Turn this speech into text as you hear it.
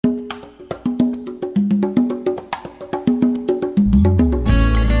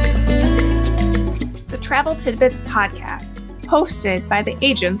Travel Tidbits podcast, hosted by the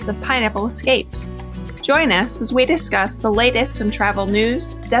agents of Pineapple Escapes. Join us as we discuss the latest in travel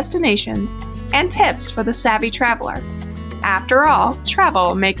news, destinations, and tips for the savvy traveler. After all,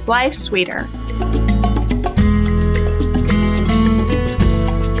 travel makes life sweeter.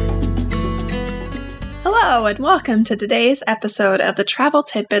 Hello, and welcome to today's episode of the Travel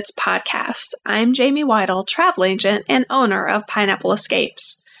Tidbits podcast. I'm Jamie Weidel, travel agent and owner of Pineapple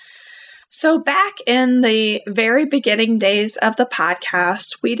Escapes. So back in the very beginning days of the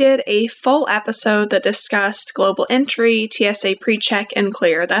podcast, we did a full episode that discussed global entry, TSA PreCheck, and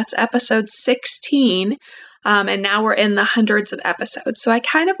Clear. That's episode 16, and now we're in the hundreds of episodes. So I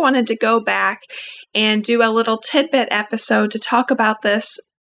kind of wanted to go back and do a little tidbit episode to talk about this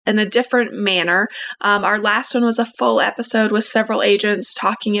in a different manner. Our last one was a full episode with several agents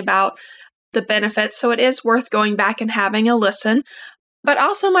talking about the benefits, so it is worth going back and having a listen. But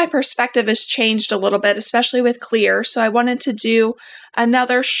also my perspective has changed a little bit, especially with Clear. So I wanted to do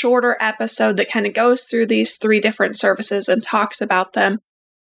another shorter episode that kind of goes through these three different services and talks about them.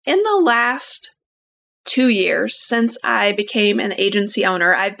 In the last 2 years since I became an agency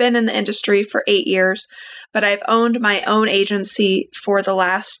owner, I've been in the industry for 8 years, but I've owned my own agency for the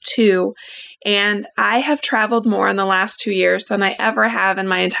last 2. And I have traveled more in the last 2 years than I ever have in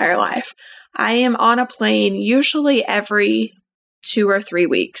my entire life. I am on a plane usually every 2 or 3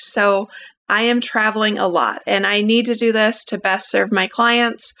 weeks. So I am traveling a lot and I need to do this to best serve my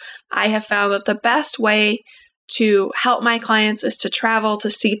clients. I have found that the best way to help my clients is to travel,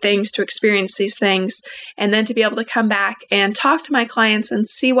 to see things, to experience these things, and then to be able to come back and talk to my clients and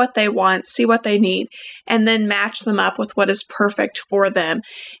see what they want, see what they need, and then match them up with what is perfect for them.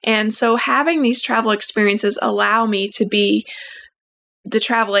 And so having these travel experiences allow me to be the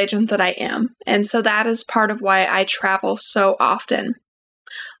travel agent that I am. And so that is part of why I travel so often.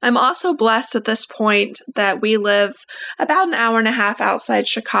 I'm also blessed at this point that we live about an hour and a half outside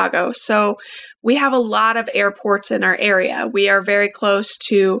Chicago. So we have a lot of airports in our area. We are very close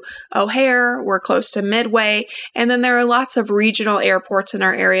to O'Hare, we're close to Midway, and then there are lots of regional airports in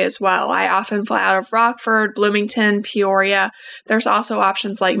our area as well. I often fly out of Rockford, Bloomington, Peoria. There's also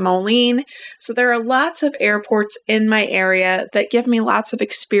options like Moline. So there are lots of airports in my area that give me lots of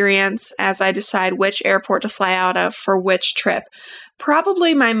experience as I decide which airport to fly out of for which trip.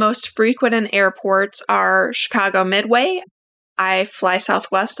 Probably my most frequent airports are Chicago Midway. I fly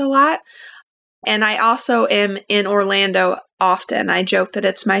Southwest a lot. And I also am in Orlando often. I joke that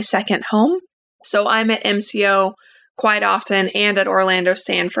it's my second home. So I'm at MCO quite often and at Orlando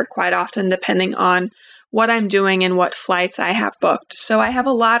Sanford quite often, depending on what I'm doing and what flights I have booked. So I have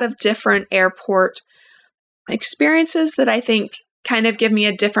a lot of different airport experiences that I think kind of give me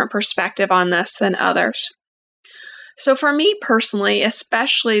a different perspective on this than others. So for me personally,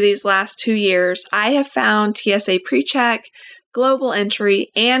 especially these last 2 years, I have found TSA PreCheck, Global Entry,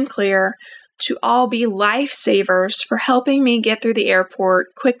 and Clear to all be lifesavers for helping me get through the airport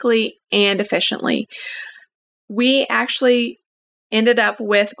quickly and efficiently. We actually ended up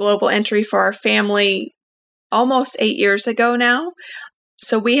with Global Entry for our family almost 8 years ago now.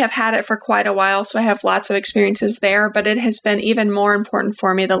 So we have had it for quite a while, so I have lots of experiences there, but it has been even more important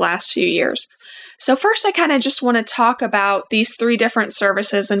for me the last few years. So first, I kind of just want to talk about these 3 different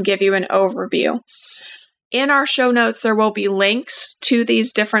services and give you an overview. In our show notes, there will be links to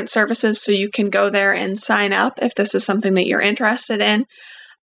these different services so you can go there and sign up if this is something that you're interested in.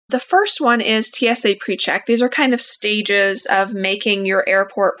 The first one is TSA PreCheck. These are kind of stages of making your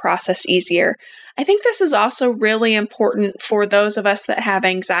airport process easier. I think this is also really important for those of us that have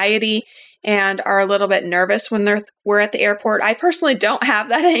anxiety and are a little bit nervous when we're at the airport. I personally don't have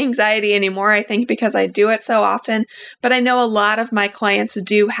that anxiety anymore, I think, because I do it so often. But I know a lot of my clients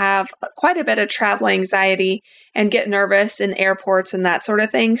do have quite a bit of travel anxiety and get nervous in airports and that sort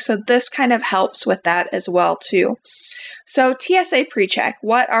of thing. So this kind of helps with that as well, too. So TSA PreCheck,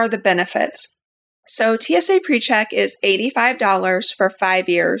 what are the benefits? So TSA PreCheck is $85 for 5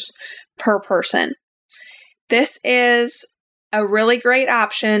 years per person. This is a really great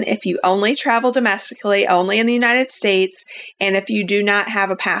option if you only travel domestically, only in the United States, and if you do not have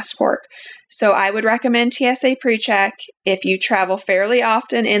a passport. So I would recommend TSA PreCheck if you travel fairly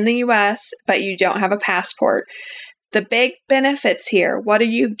often in the US, but you don't have a passport. The big benefits here, what are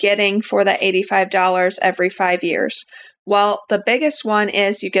you getting for that $85 every 5 years? Well, the biggest one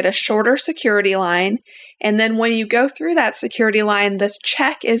is you get a shorter security line, and then when you go through that security line, this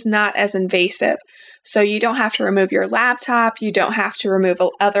check is not as invasive. So you don't have to remove your laptop, you don't have to remove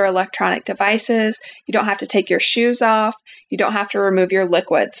other electronic devices, you don't have to take your shoes off, you don't have to remove your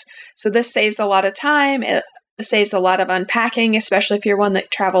liquids. So this saves a lot of time, it saves a lot of unpacking, especially if you're one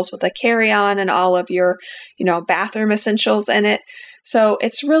that travels with a carry-on and all of your, bathroom essentials in it. So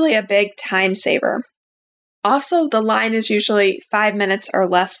it's really a big time saver. Also, the line is usually 5 minutes or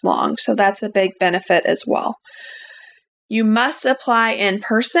less long, so that's a big benefit as well. You must apply in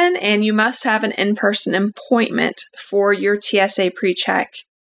person, and you must have an in-person appointment for your TSA PreCheck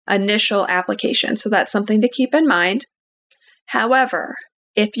initial application. So that's something to keep in mind. However,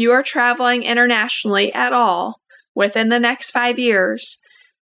 if you are traveling internationally at all within the next 5 years,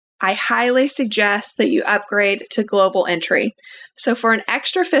 I highly suggest that you upgrade to Global Entry. So for an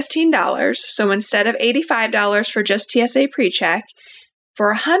extra $15, so instead of $85 for just TSA PreCheck,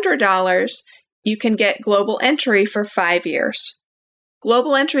 for $100, you can get Global Entry for 5 years.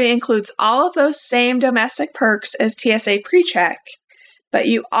 Global Entry includes all of those same domestic perks as TSA PreCheck, but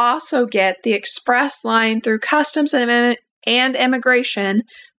you also get the express line through customs and immigration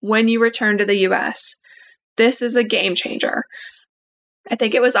when you return to the U.S. This is a game changer. I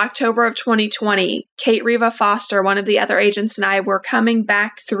think it was October of 2020, Kate Riva Foster, one of the other agents, and I were coming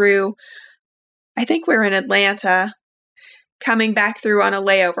back through, I think we were in Atlanta, coming back through on a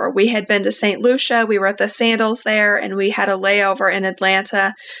layover. We had been to St. Lucia, we were at the Sandals there, and we had a layover in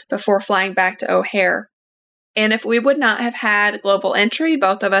Atlanta before flying back to O'Hare. And if we would not have had Global Entry,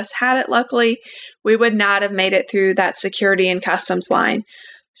 both of us had it luckily, we would not have made it through that security and customs line.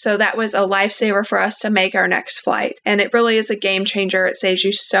 So that was a lifesaver for us to make our next flight. And it really is a game changer. It saves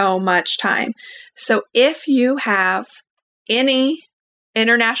you so much time. So if you have any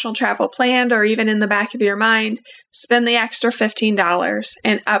international travel planned or even in the back of your mind, spend the extra $15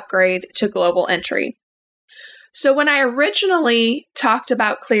 and upgrade to Global Entry. So when I originally talked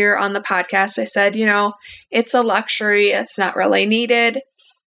about Clear on the podcast, I said, it's a luxury. It's not really needed.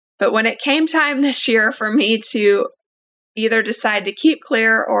 But when it came time this year for me to either decide to keep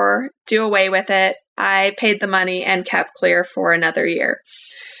Clear or do away with it, I paid the money and kept Clear for another year.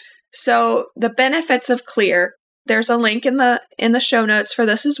 So the benefits of Clear, there's a link in the show notes for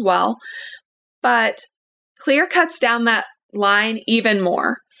this as well. But Clear cuts down that line even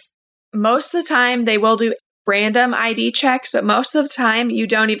more. Most of the time, they will do random ID checks, but most of the time, you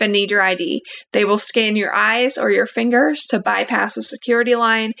don't even need your ID. They will scan your eyes or your fingers to bypass the security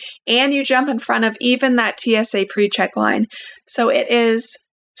line, and you jump in front of even that TSA PreCheck line. So it is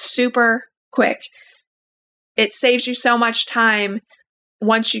super quick. It saves you so much time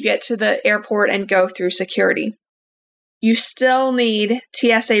once you get to the airport and go through security. You still need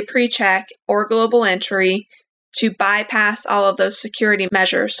TSA PreCheck or Global Entry to bypass all of those security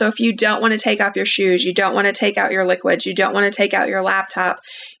measures. So if you don't want to take off your shoes, you don't want to take out your liquids, you don't want to take out your laptop,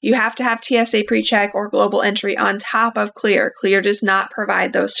 you have to have TSA PreCheck or Global Entry on top of Clear. Clear does not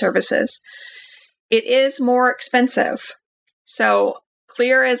provide those services. It is more expensive. So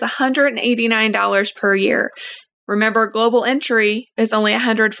Clear is $189 per year. Remember, Global Entry is only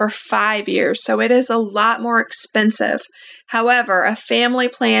 $100 for 5 years, so it is a lot more expensive. However, a family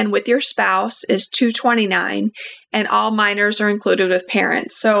plan with your spouse is $229, and all minors are included with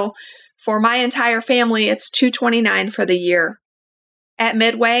parents. So for my entire family, it's $229 for the year. At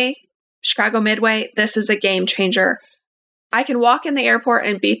Midway, Chicago Midway, this is a game changer. I can walk in the airport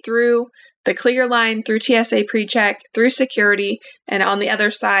and be through the Clear line, through TSA PreCheck, through security, and on the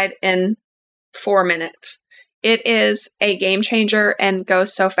other side in 4 minutes. It is a game changer and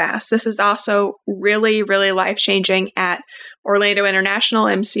goes so fast. This is also really, really life-changing at Orlando International,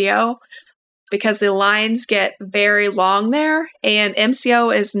 MCO, because the lines get very long there, and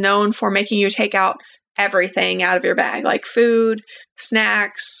MCO is known for making you take out everything out of your bag, like food,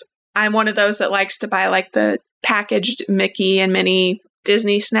 snacks. I'm one of those that likes to buy like the packaged Mickey and Minnie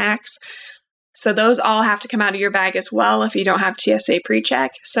Disney snacks. So those all have to come out of your bag as well if you don't have TSA PreCheck.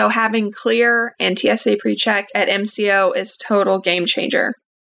 So having Clear and TSA PreCheck at MCO is total game changer.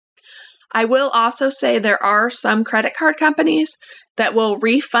 I will also say there are some credit card companies that will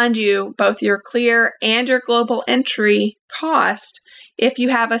refund you both your Clear and your Global Entry cost if you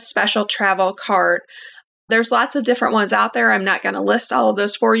have a special travel card. There's lots of different ones out there. I'm not going to list all of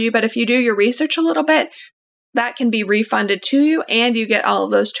those for you, but if you do your research a little bit, that can be refunded to you and you get all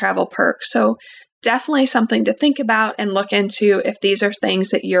of those travel perks. So definitely something to think about and look into if these are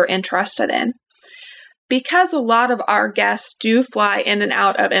things that you're interested in. Because a lot of our guests do fly in and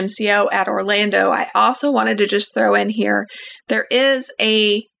out of MCO at Orlando, I also wanted to just throw in here, there is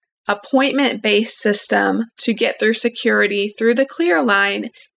a appointment-based system to get through security through the Clear line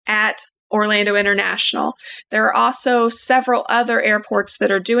at Orlando International. There are also several other airports that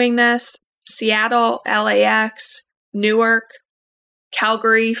are doing this. Seattle, LAX, Newark,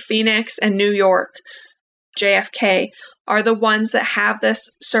 Calgary, Phoenix, and New York, JFK, are the ones that have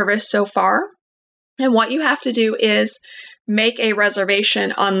this service so far. And what you have to do is make a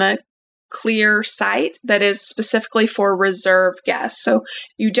reservation on the Clear site that is specifically for reserve guests. So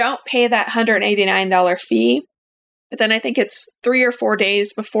you don't pay that $189 fee, but then I think it's 3 or 4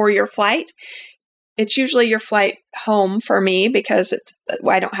 days before your flight. It's usually your flight home for me because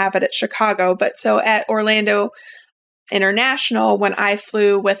I don't have it at Chicago. But so at Orlando International, when I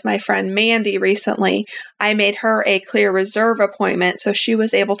flew with my friend Mandy recently, I made her a Clear Reserve appointment. So she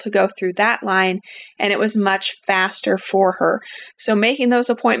was able to go through that line and it was much faster for her. So making those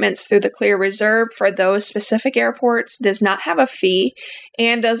appointments through the Clear Reserve for those specific airports does not have a fee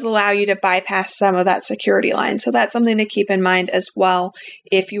and does allow you to bypass some of that security line. So that's something to keep in mind as well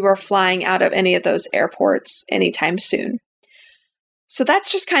if you are flying out of any of those airports anytime soon. So that's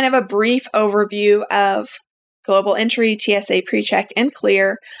just kind of a brief overview of Global Entry, TSA PreCheck, and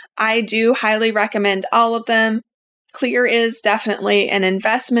Clear. I do highly recommend all of them. Clear is definitely an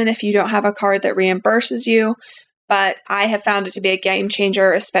investment if you don't have a card that reimburses you, but I have found it to be a game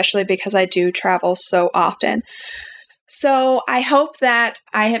changer, especially because I do travel so often. So I hope that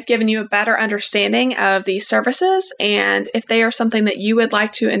I have given you a better understanding of these services, and if they are something that you would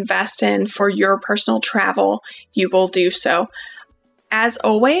like to invest in for your personal travel, you will do so. As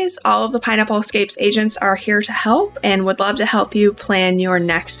always, all of the Pineapple Escapes agents are here to help and would love to help you plan your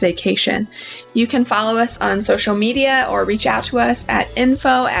next vacation. You can follow us on social media or reach out to us at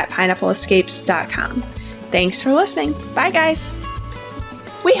info@pineappleescapes.com. Thanks for listening. Bye, guys.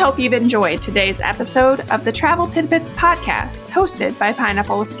 We hope you've enjoyed today's episode of the Travel Tidbits podcast hosted by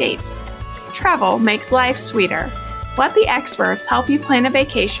Pineapple Escapes. Travel makes life sweeter. Let the experts help you plan a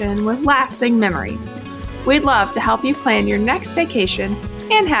vacation with lasting memories. We'd love to help you plan your next vacation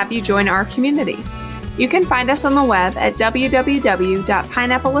and have you join our community. You can find us on the web at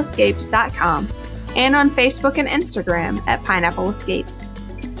www.pineappleescapes.com and on Facebook and Instagram at Pineapple Escapes.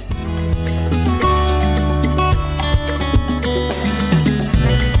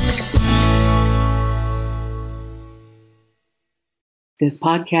 This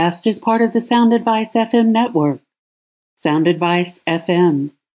podcast is part of the Sound Advice FM network. Sound Advice FM.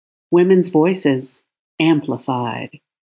 Women's voices amplified.